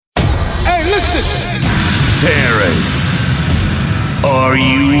Paris, are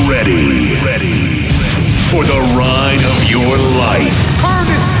you ready? For the ride of your life. Turn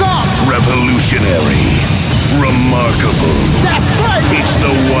this up! Revolutionary. Remarkable. That's right! It's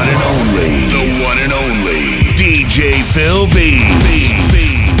the one and only. DJ Phil B.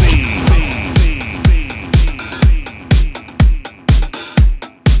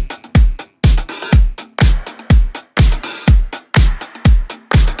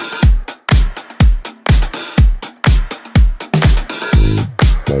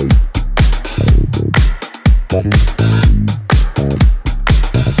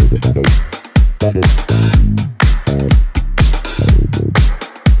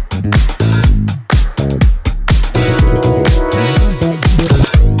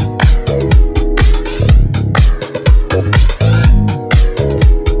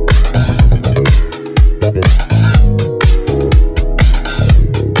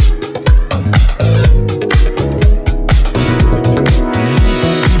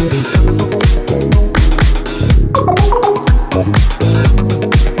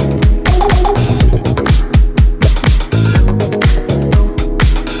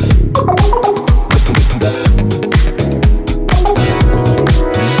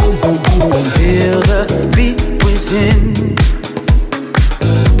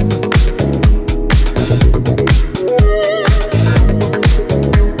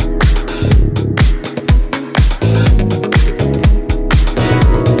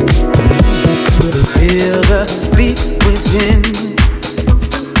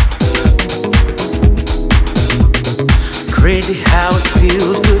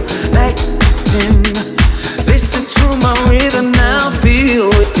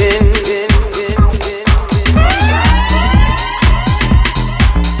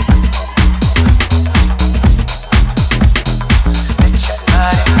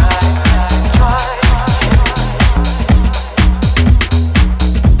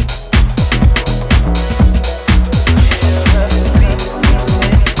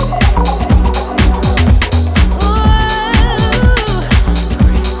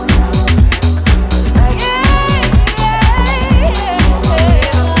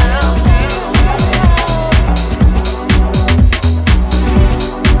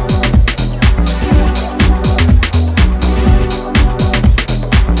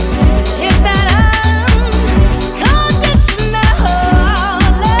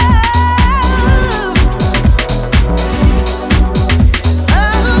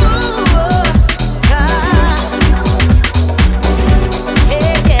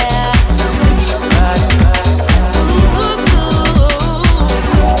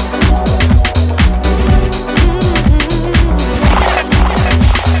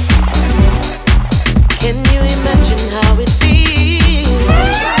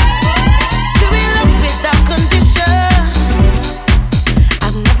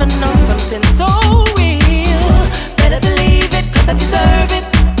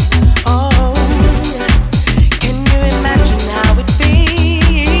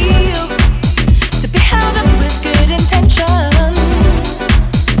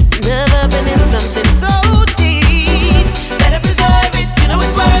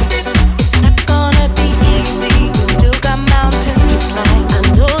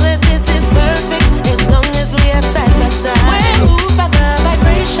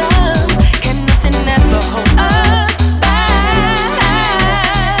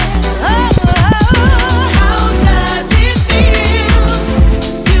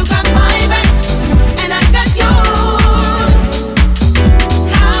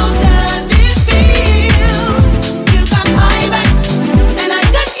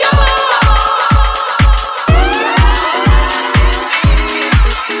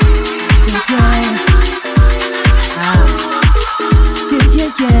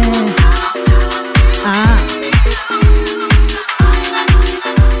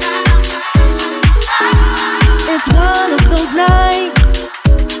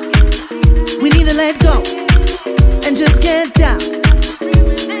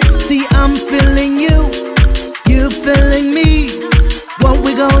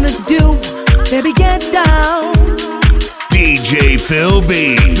 DJ Phil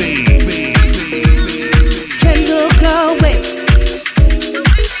B. Can't look away.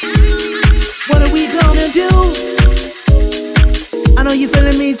 What are we gonna do? I know you're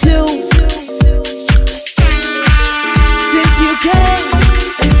feeling me too. Since you came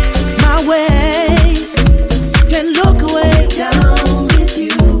my way, can't look away. Get down with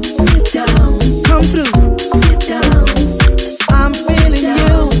you, get down. Come through, get down. I'm feeling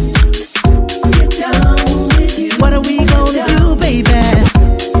you. Get down with you. What are we gonna do, baby?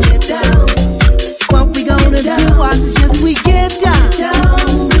 Get down.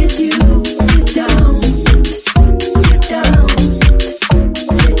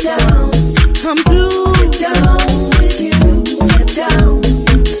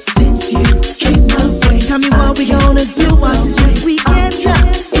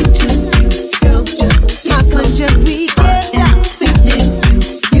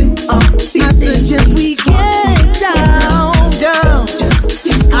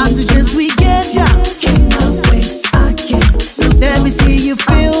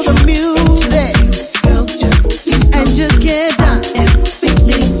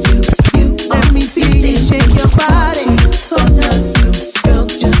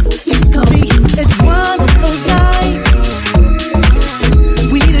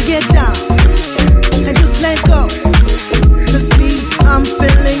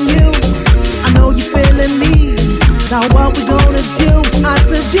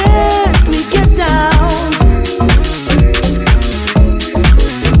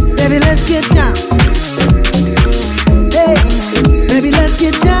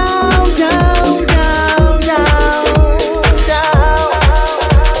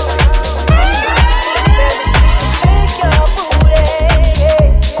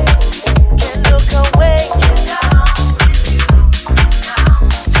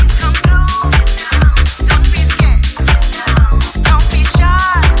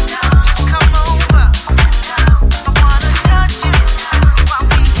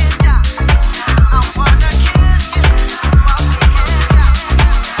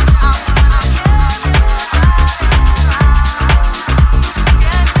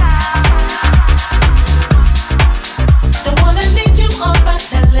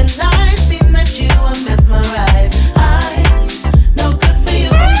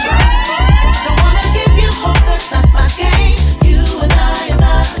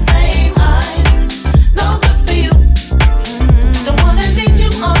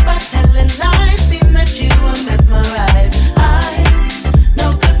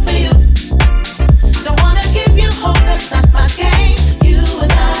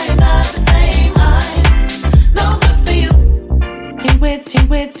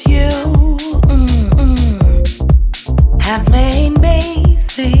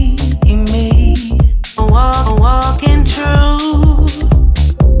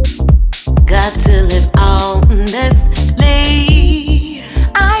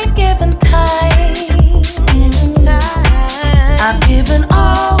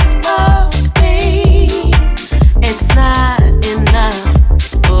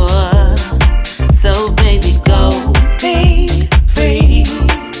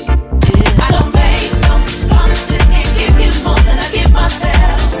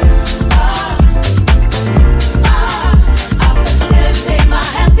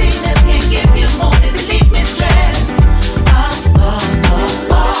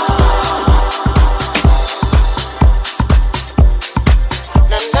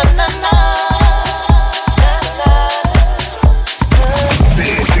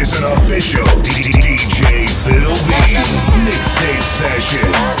 official DJ Phil B mixtape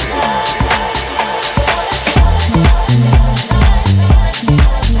session.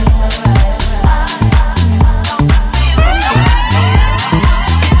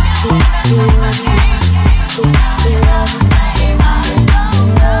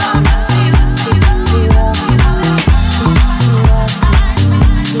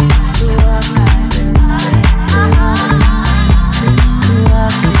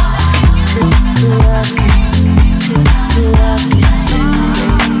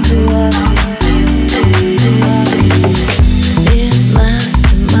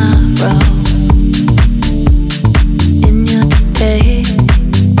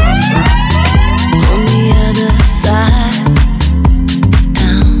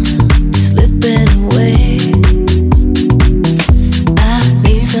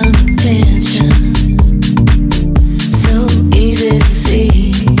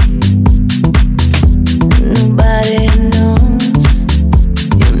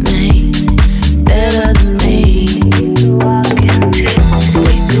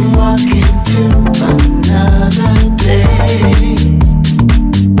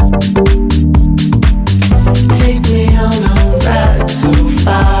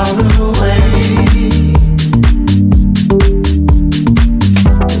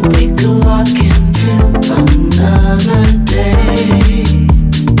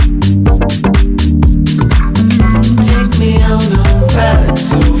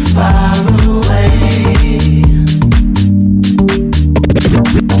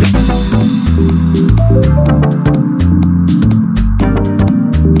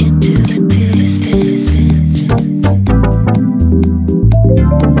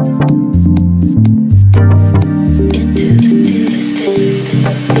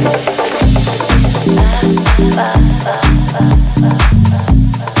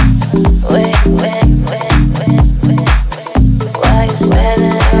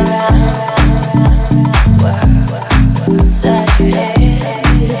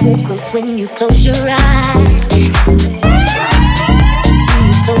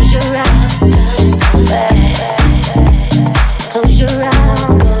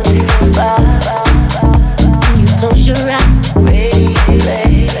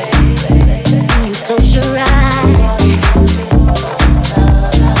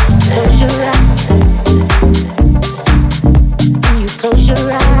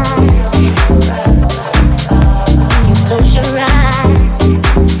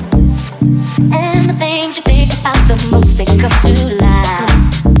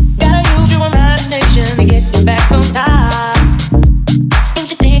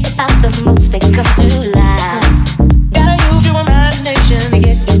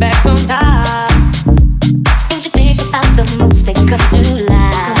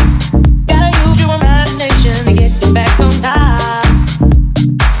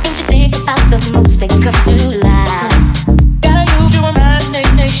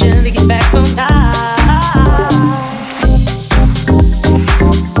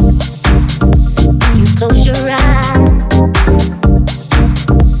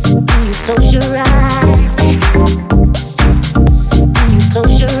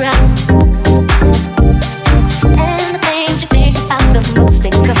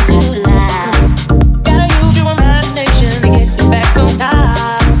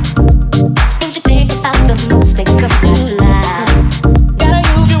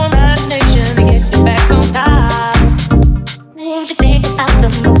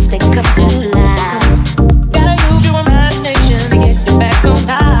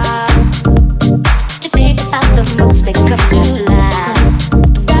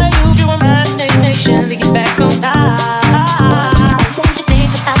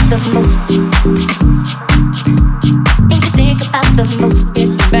 The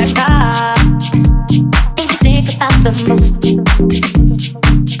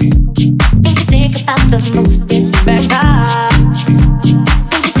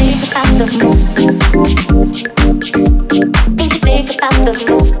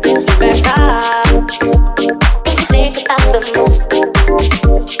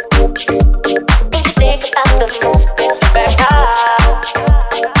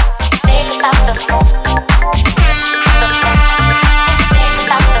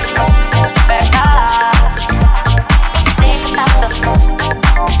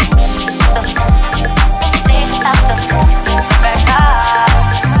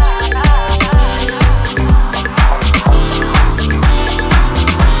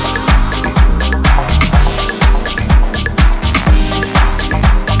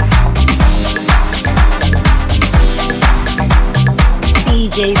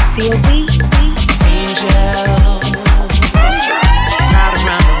DJ Philby. Angel, crowd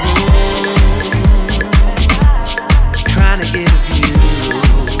around the room, trying to get a view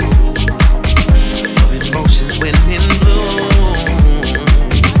of emotions when in bloom.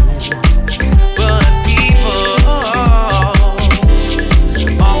 But people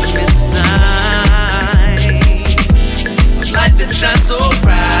often miss the signs of light that shines so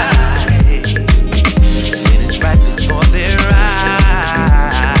bright when it's right before their eyes.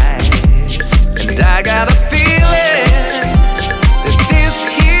 And I got a feeling that this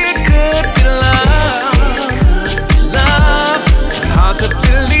here could be love. Love, it's hard to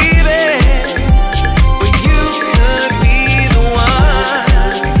believe it, but you could be the one.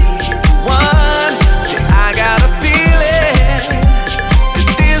 See, I got a feeling that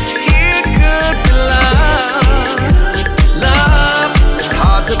this here could be love. Love, it's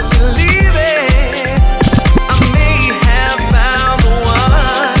hard to believe it. I may have found the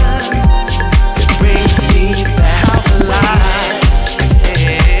one that brings me back to life.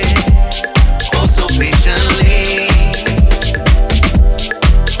 Oh, so patiently,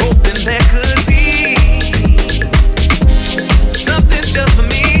 hoping there could be something just for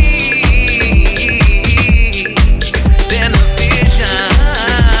me. Then a vision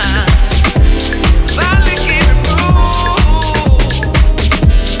finally came to prove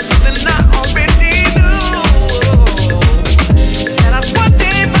something I already knew, that I was one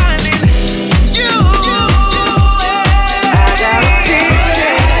day finding you. I got a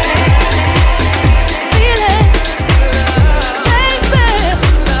feeling,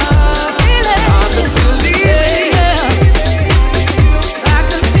 hard to believe it.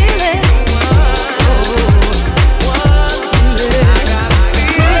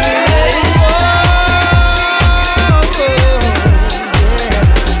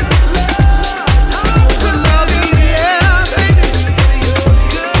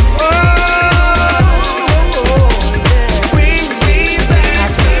 Brings me back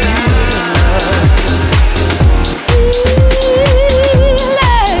to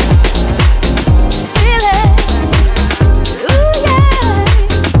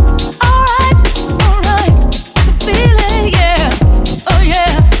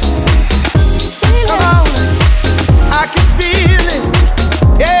I can feel it.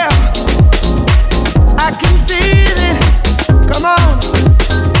 Yeah. I can feel it. Come on.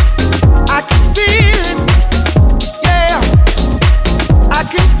 I can feel it. Yeah. I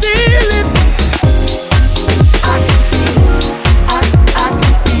can feel it. I can feel it. I can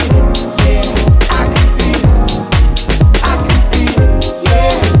feel it. Yeah. I can feel it. I can feel it.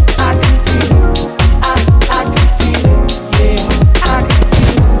 Yeah. I can feel it. I can feel it. Yeah. I can feel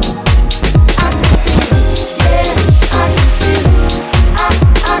it. I can feel it. Yeah. I can feel it. I can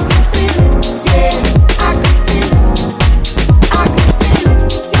feel it.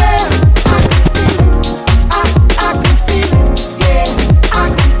 Yeah.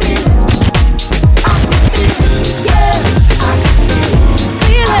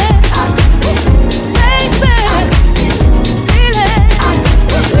 I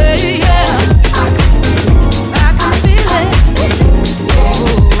can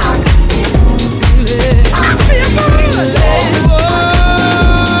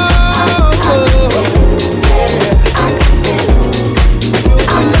feel it. I can feel it.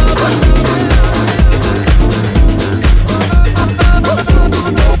 Yeah. I can feel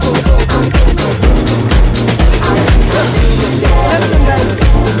it. I can feel it. Yeah. I can feel it. I can feel it. Yeah. I can feel it.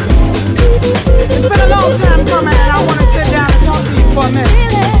 It's been a long time coming, and I want to sit down and talk to you for a minute.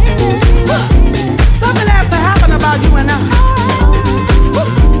 Something has to happen about you and I.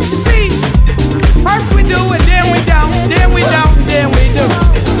 You see, first we do it, then we don't, then we don't, then we do.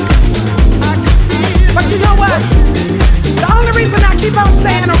 But you know what? The only reason I keep on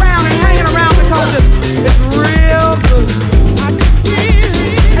staying around and hanging around because it's real good.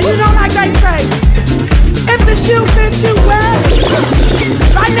 And you know, like they say, if the shoe fits you well,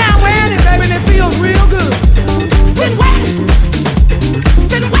 right now wearing it, baby, and it feels real good. Then wear it.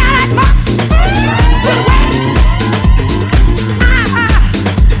 Then wear that much. Then wear it.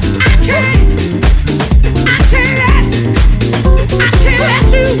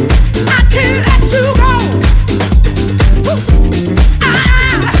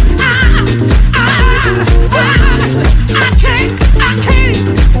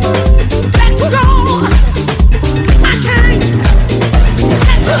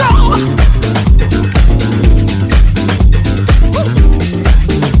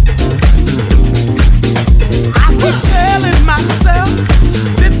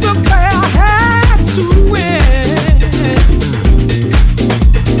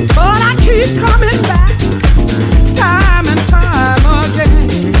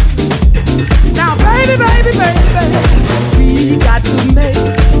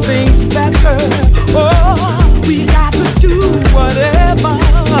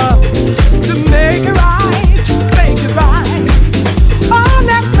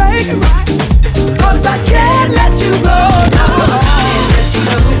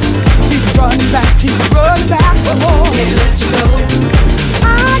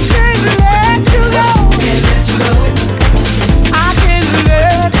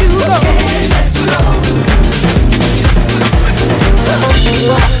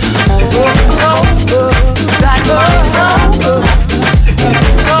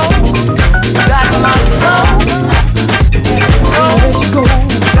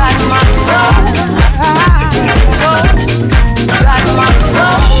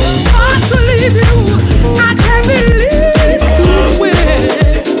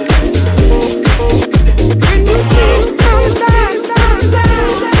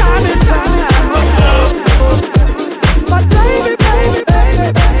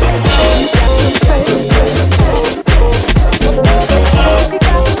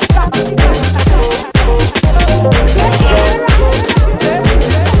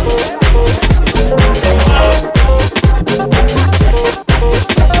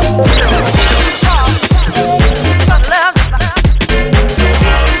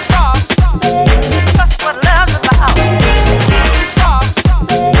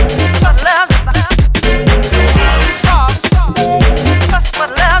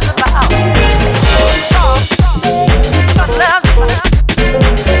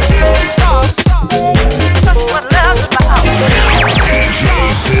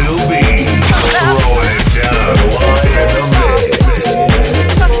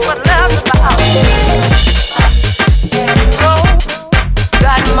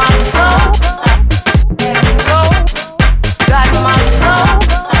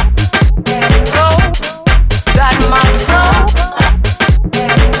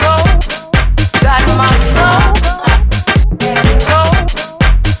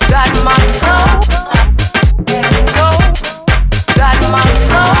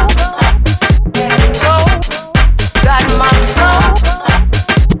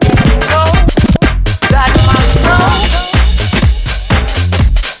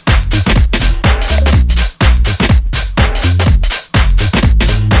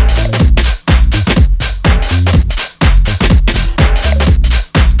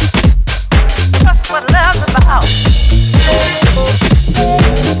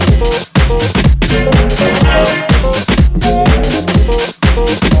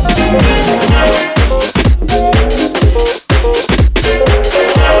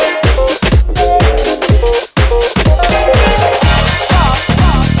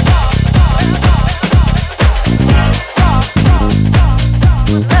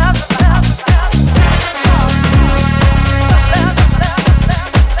 Our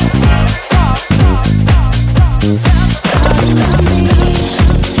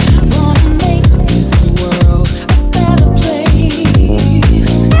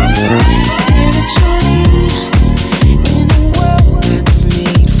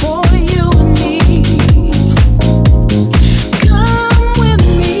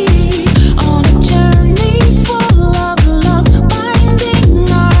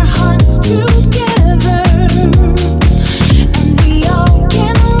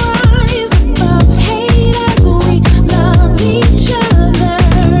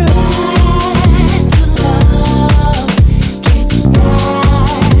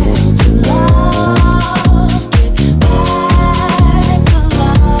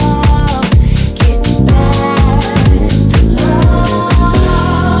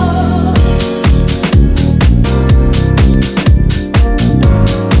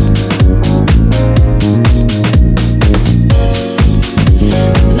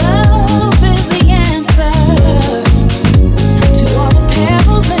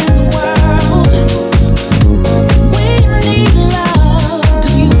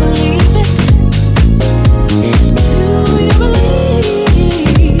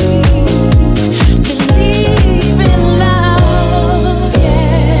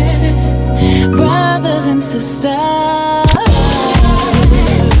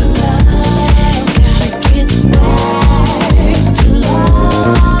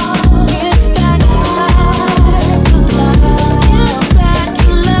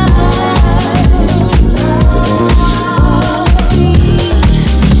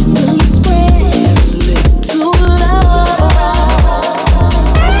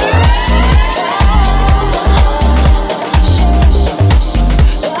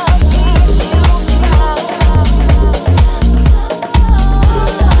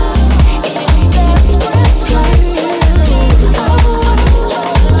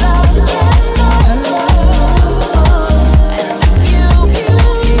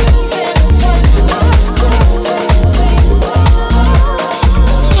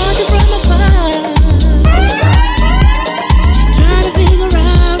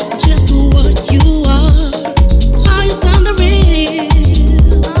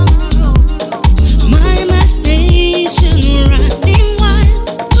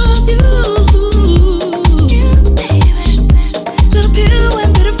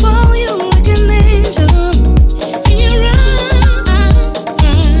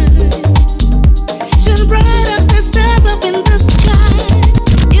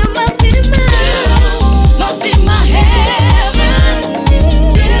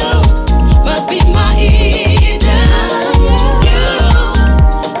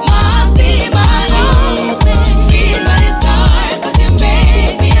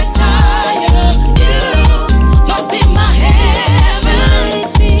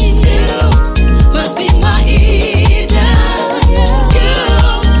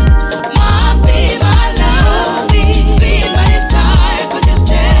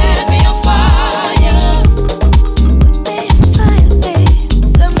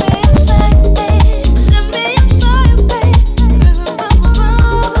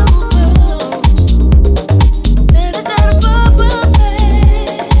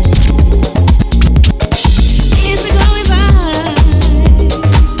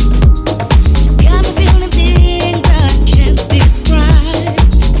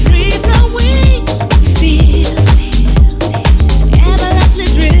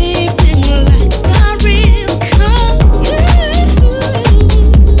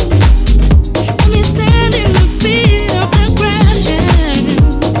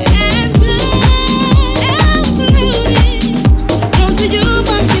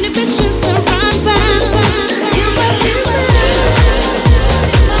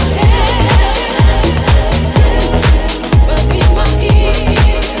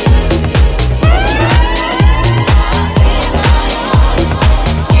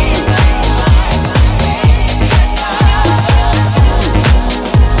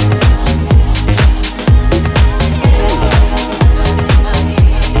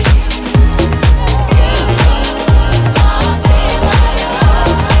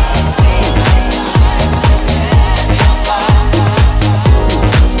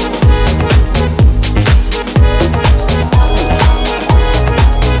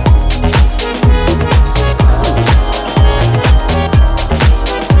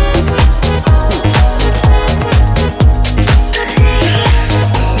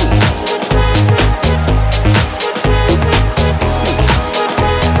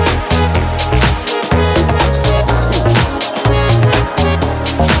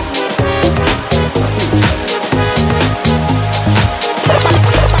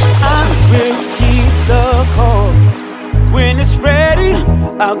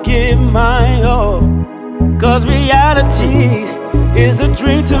I'll give my all. 'Cause reality is a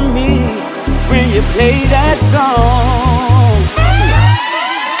dream to me when you play that song.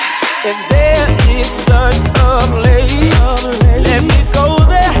 If there is such a place, let me go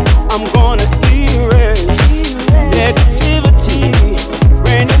there. I'm gonna erase negativity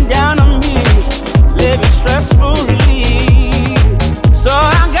raining down on me, living stressfully. So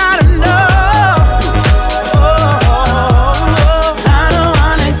I gotta know.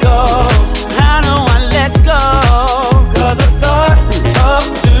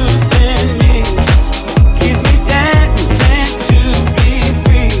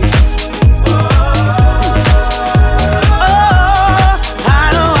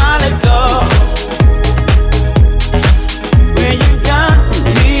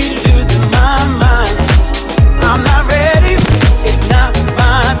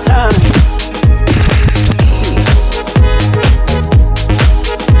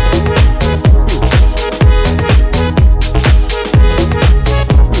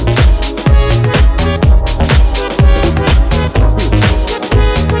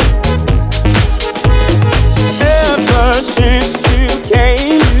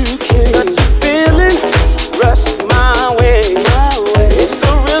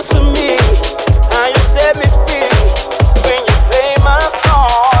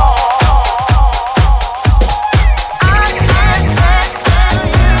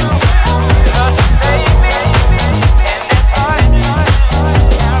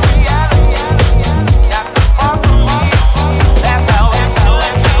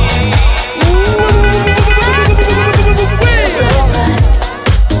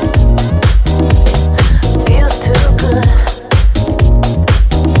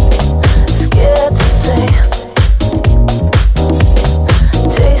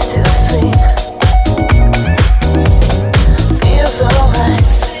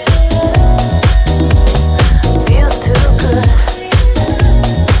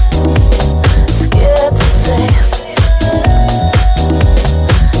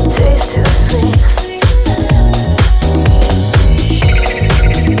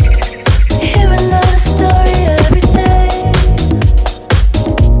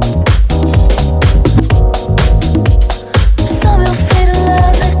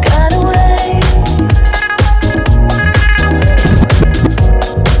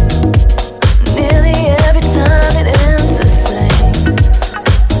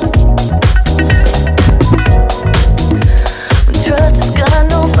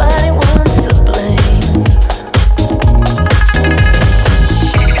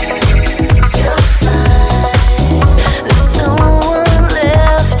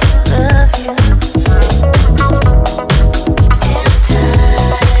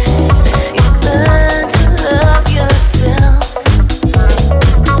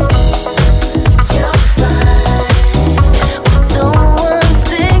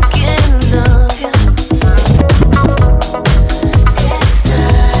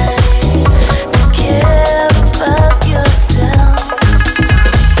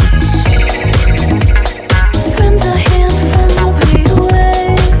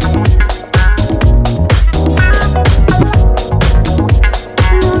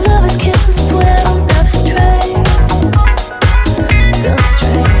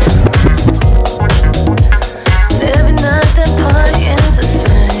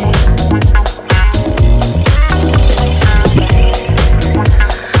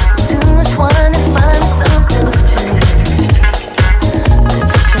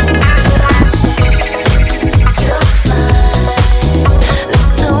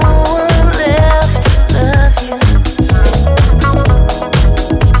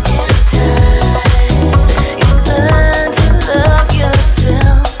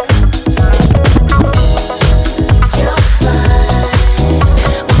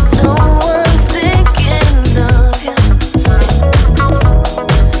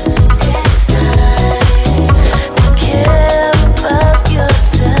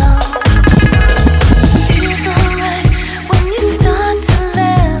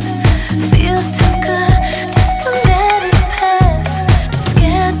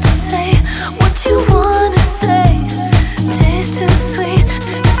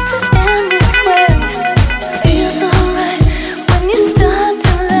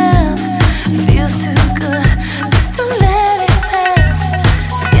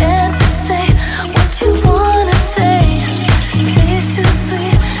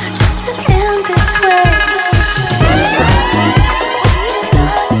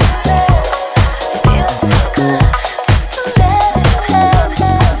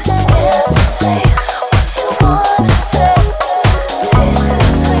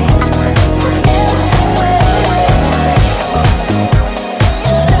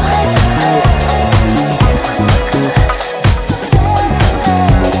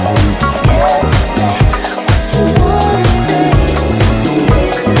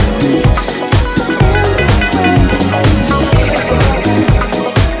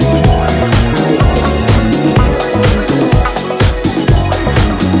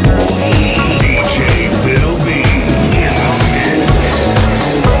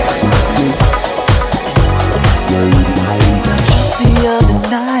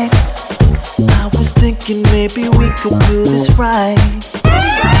 could do this right.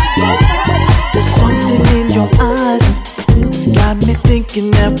 There's something in your eyes that's got me thinking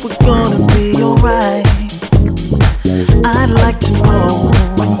that we're gonna be alright. I'd like to know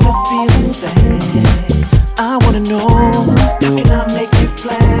when you're feeling sad. I wanna know, how can I make you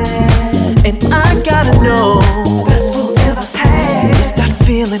glad? And I gotta know, best we'll ever have. Yes, that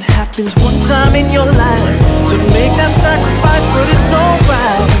feeling happens one time in your life. So make that sacrifice, but it's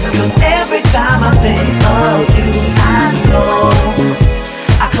alright. Cause every time I think of you, I know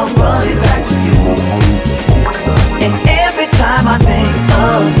I come running back to you. And every time I think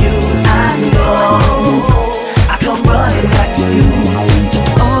of you, I know I come running back to you.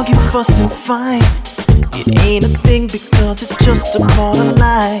 Don't argue, fuss and fight. It ain't a thing because it's just a part of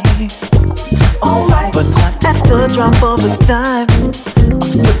life. Alright, but not at the drop of a dime.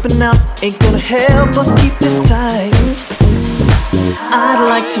 Us flipping out ain't gonna help us keep this tight. I'd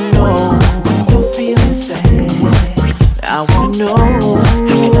like to know when you're feeling sad. I wanna know, how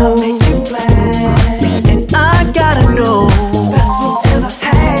can I make you glad? And I gotta know, best we'll ever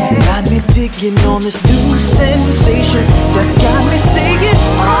have. Got me digging on this new sensation that's got me singing,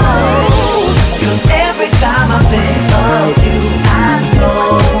 oh. Cause every time I think of you, I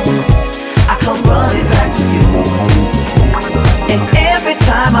know I come running back to you. And every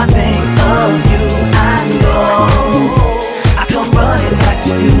time I think of you, I know I come running back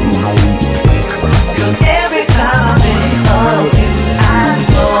to you. Cause every time I think of you, I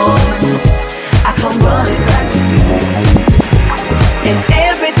know I come running back to you. And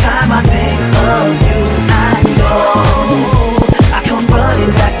every time I think of you, I know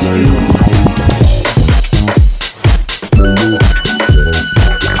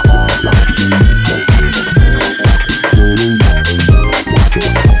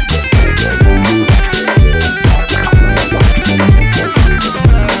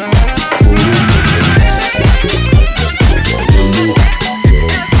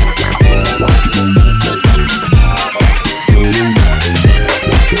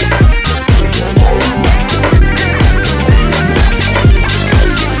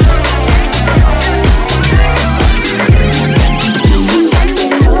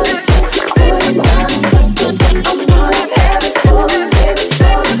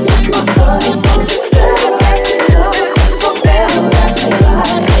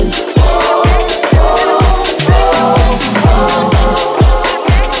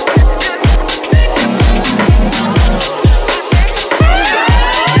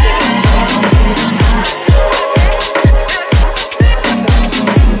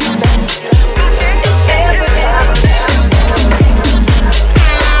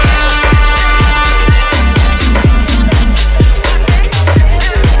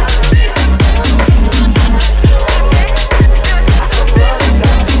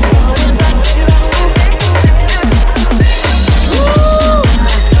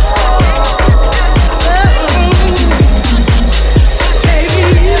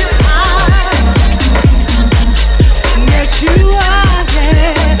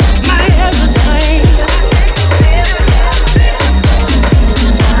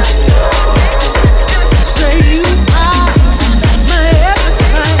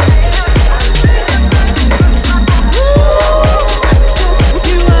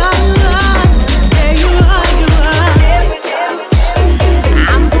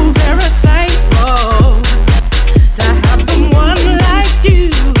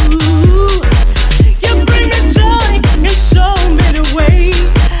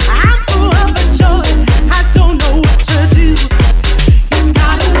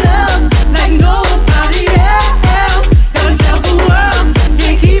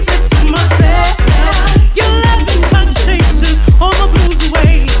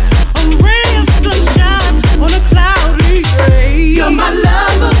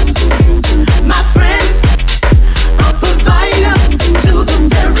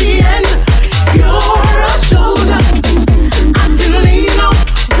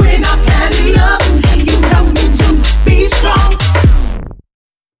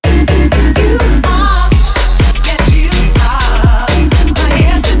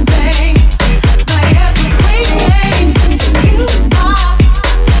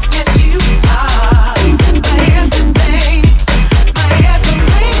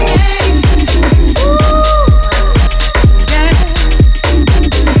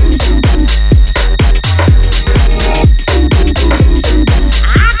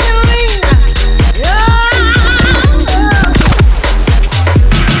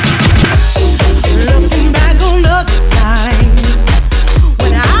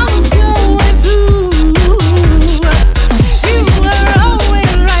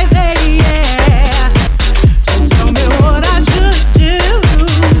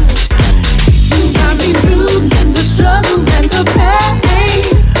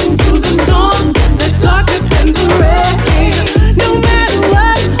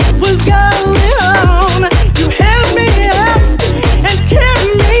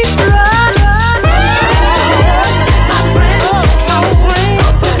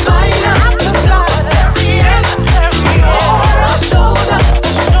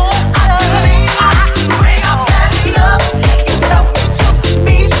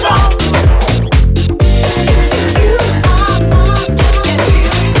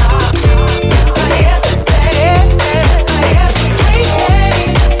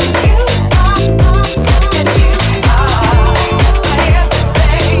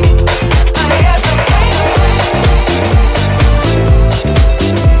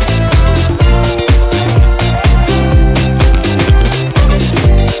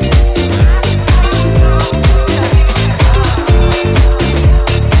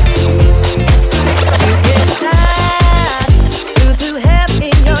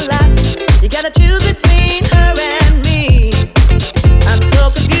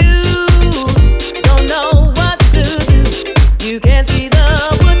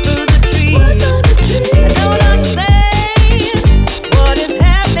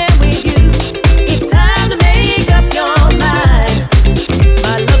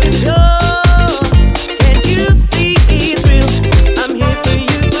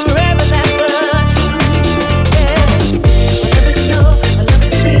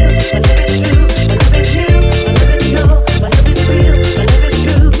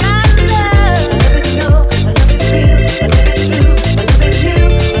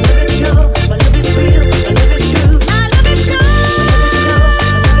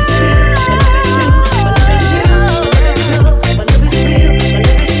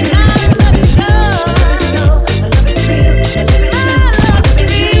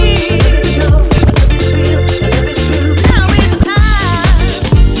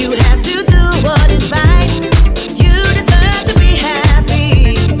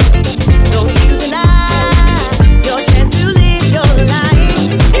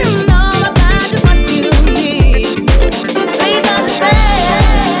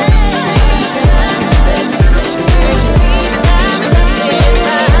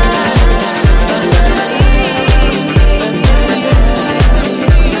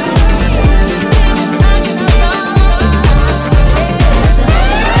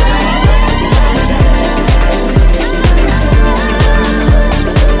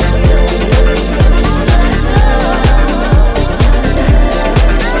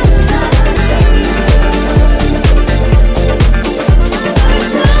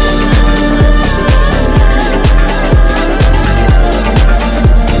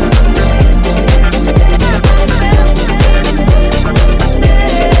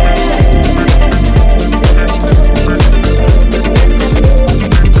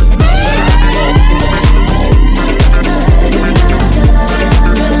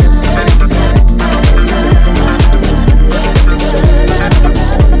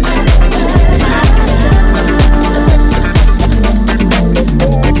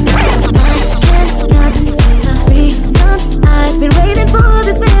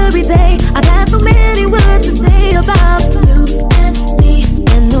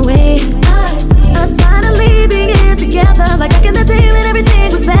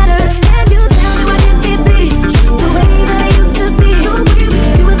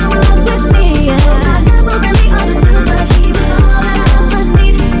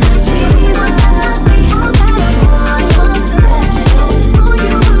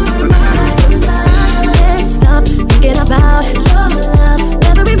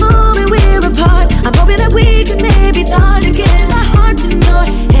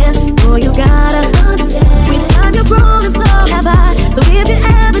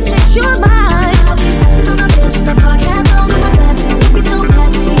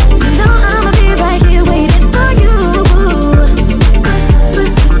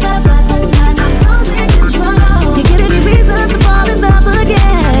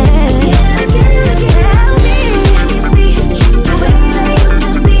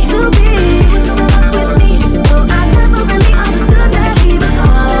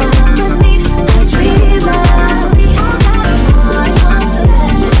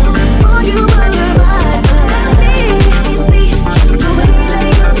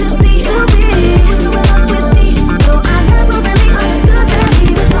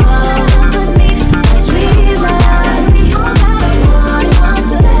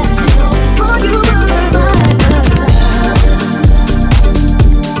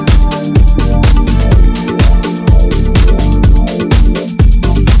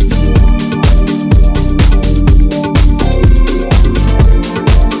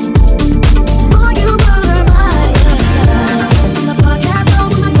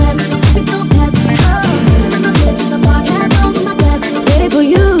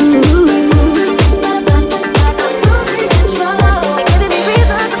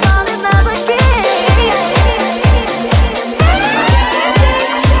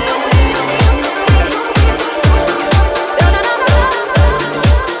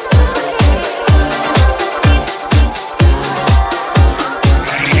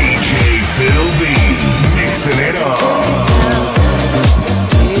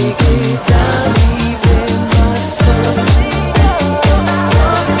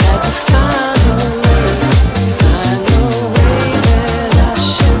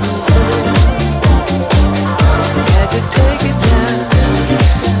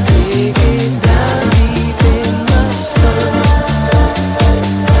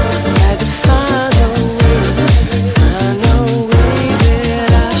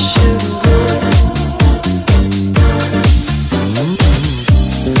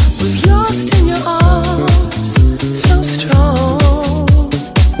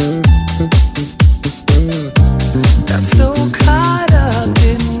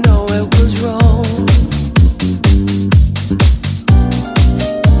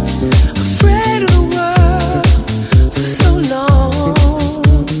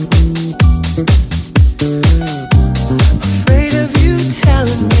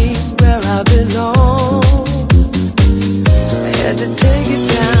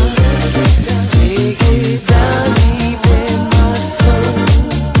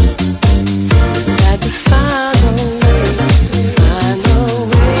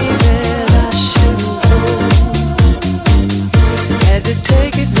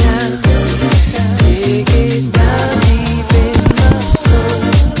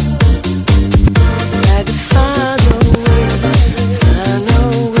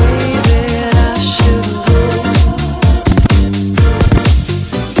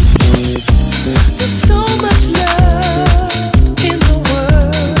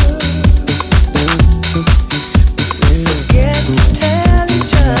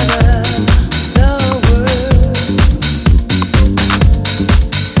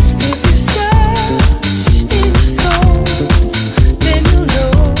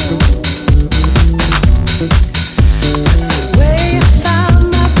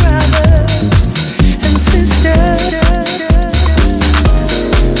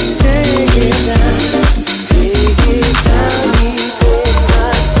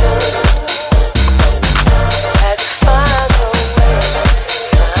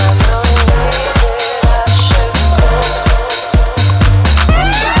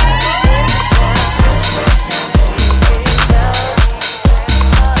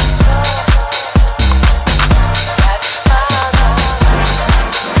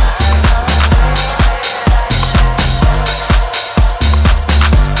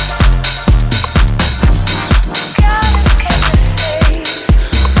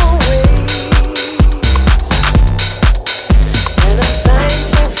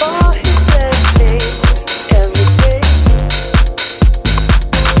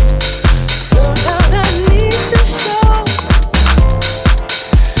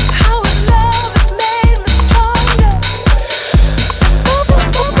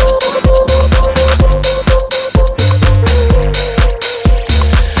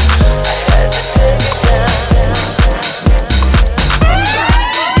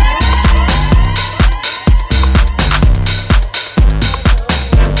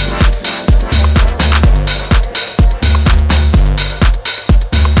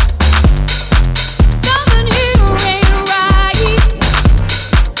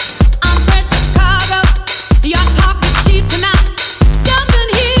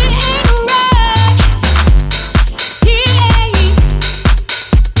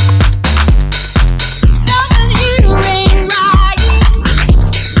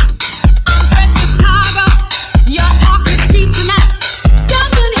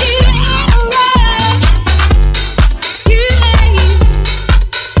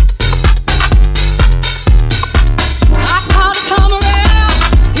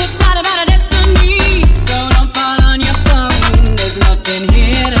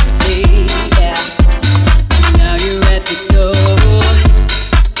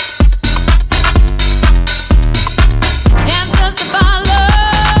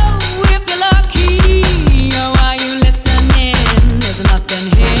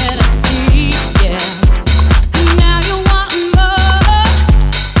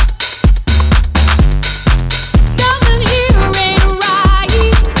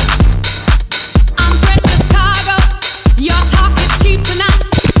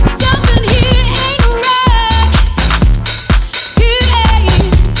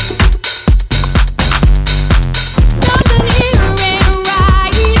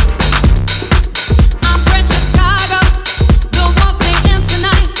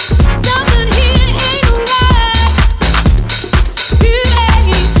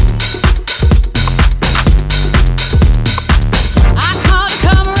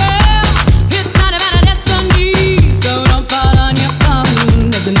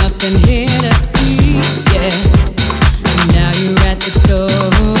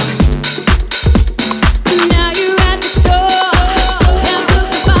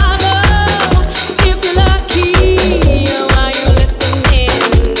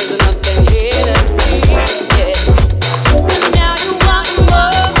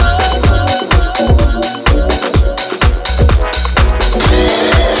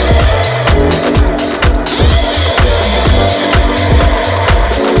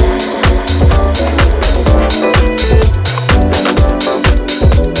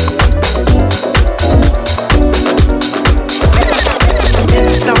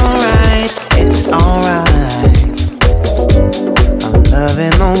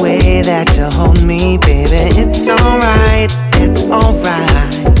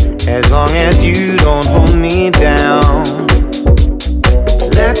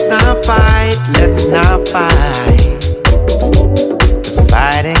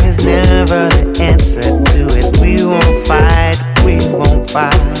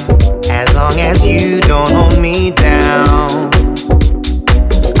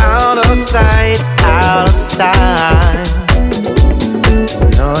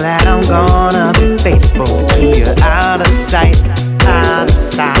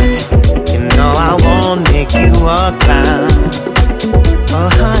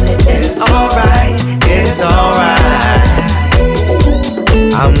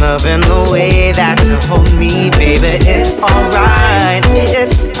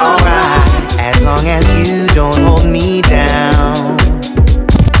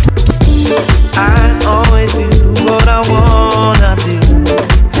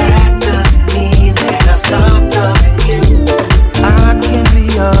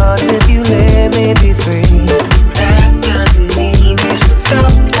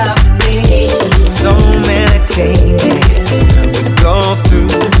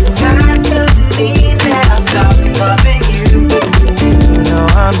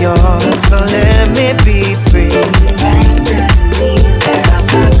I'm yours, so let me be free.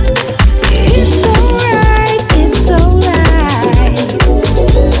 It's alright, it's alright.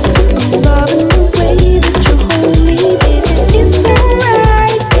 I'm loving the way that you hold me, baby. It's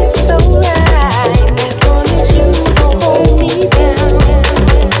alright, as long as you don't hold me down.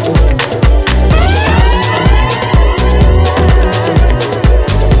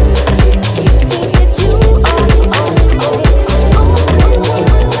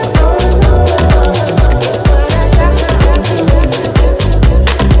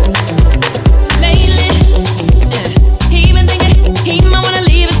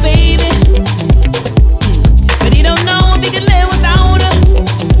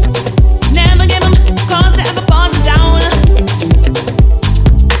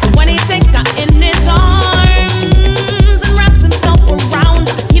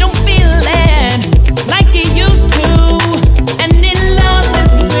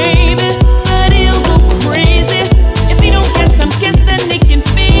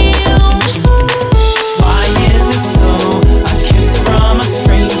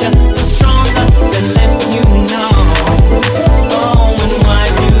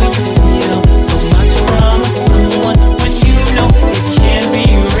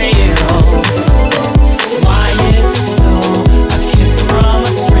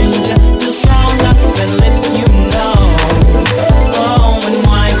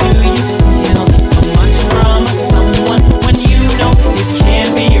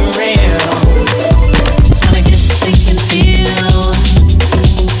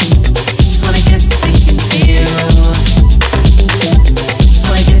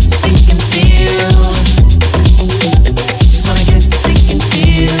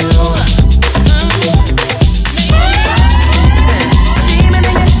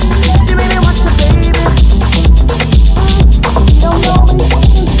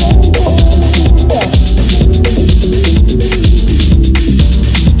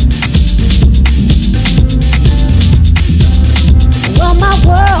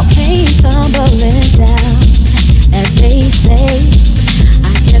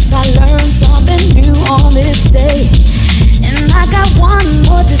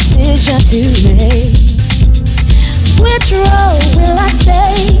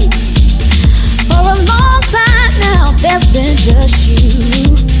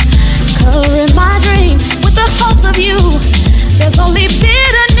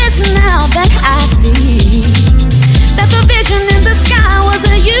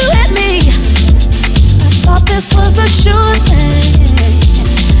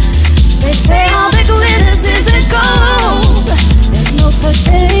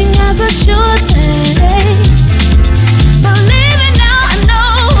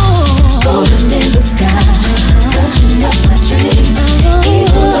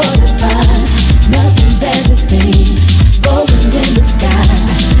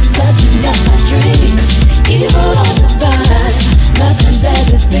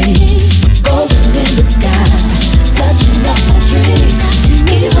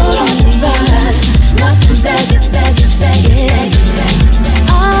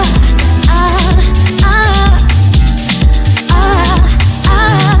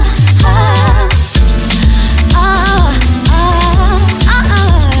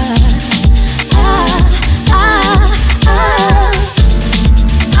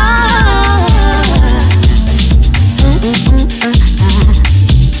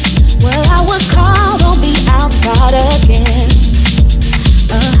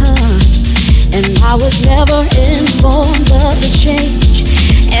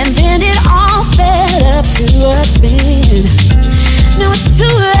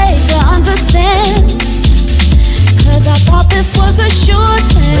 This was a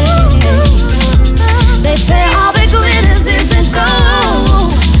short